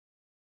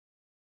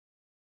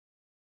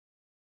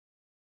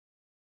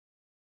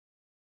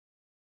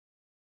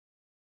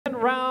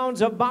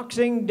rounds of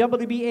boxing.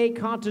 WBA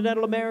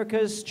Continental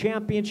Americas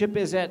Championship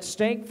is at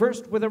stake.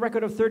 First, with a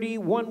record of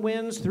 31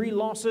 wins, 3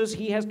 losses,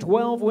 he has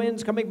 12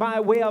 wins coming by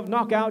way of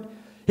knockout.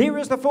 Here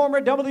is the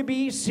former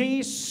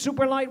WBC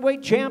super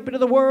lightweight champion of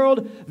the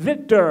world,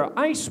 Viktor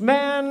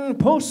Iceman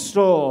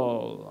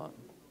Postol.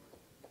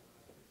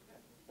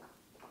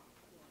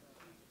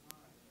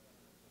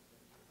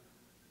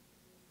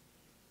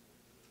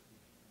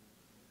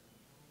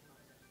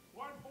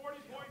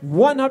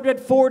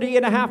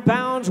 140.5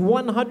 pounds,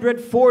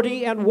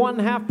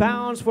 140.5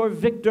 pounds for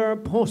Viktor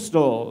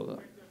Postol.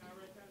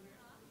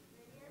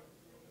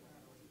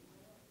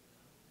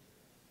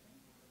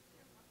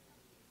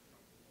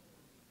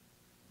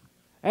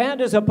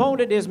 And his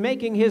opponent is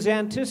making his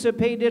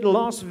anticipated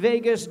Las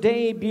Vegas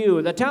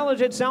debut. The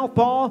talented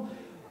southpaw,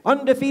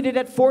 undefeated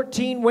at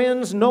 14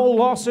 wins, no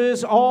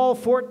losses, all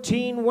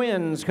 14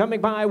 wins.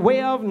 Coming by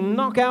way of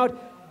knockout,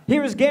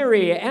 here's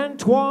Gary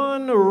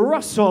Antuanne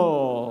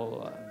Russell.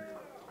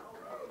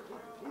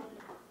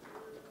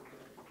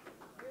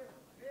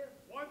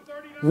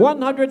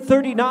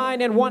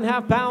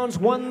 139.5 pounds,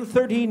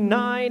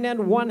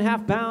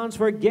 139.5 pounds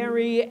for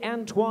Gary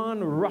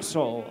Antuanne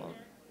Russell.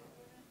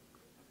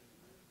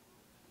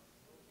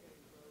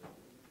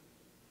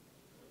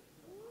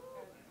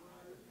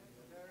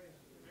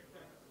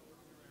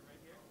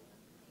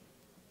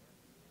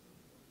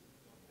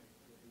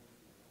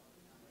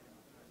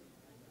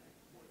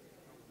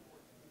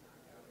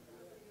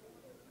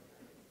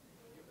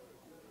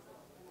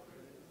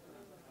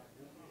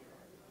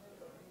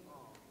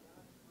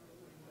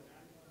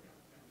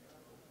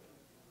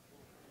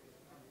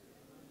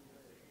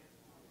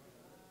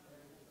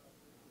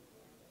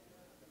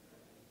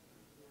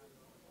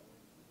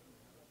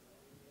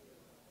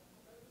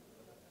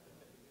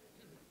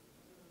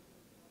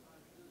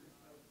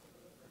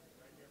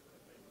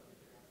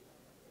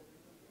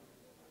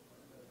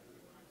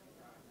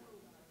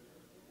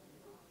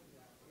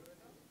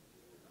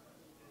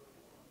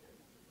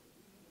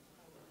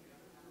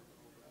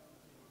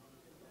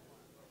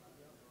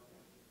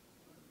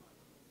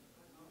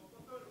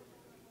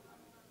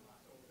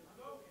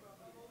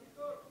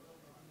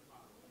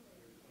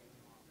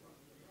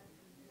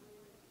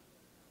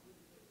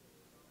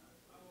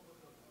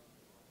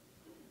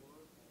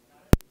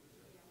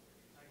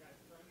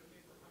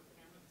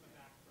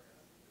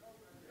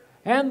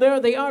 And there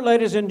they are,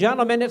 ladies and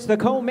gentlemen. It's the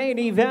co-main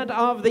event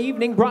of the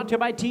evening, brought to you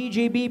by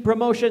TGB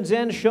Promotions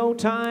and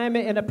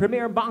Showtime in a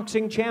Premier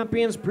Boxing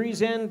Champions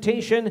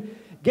presentation.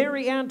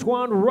 Gary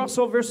Antuanne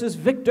Russell versus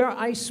Viktor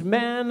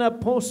Iceman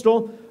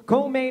Postol.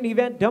 Co-main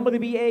event,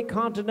 WBA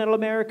Continental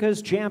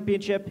Americas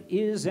Championship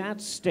is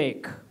at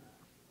stake.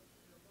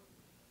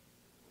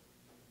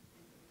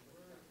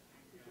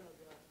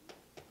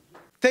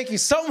 Thank you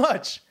so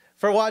much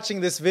for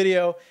watching this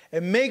video,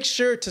 and make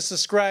sure to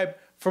subscribe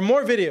for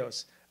more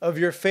videos of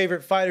your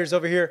favorite fighters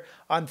over here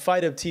on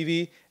Fight Up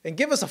TV, and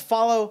give us a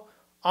follow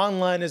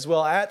online as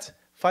well at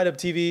Fight Up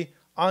TV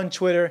on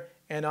Twitter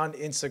and on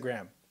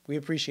Instagram. We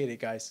appreciate it,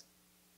 guys.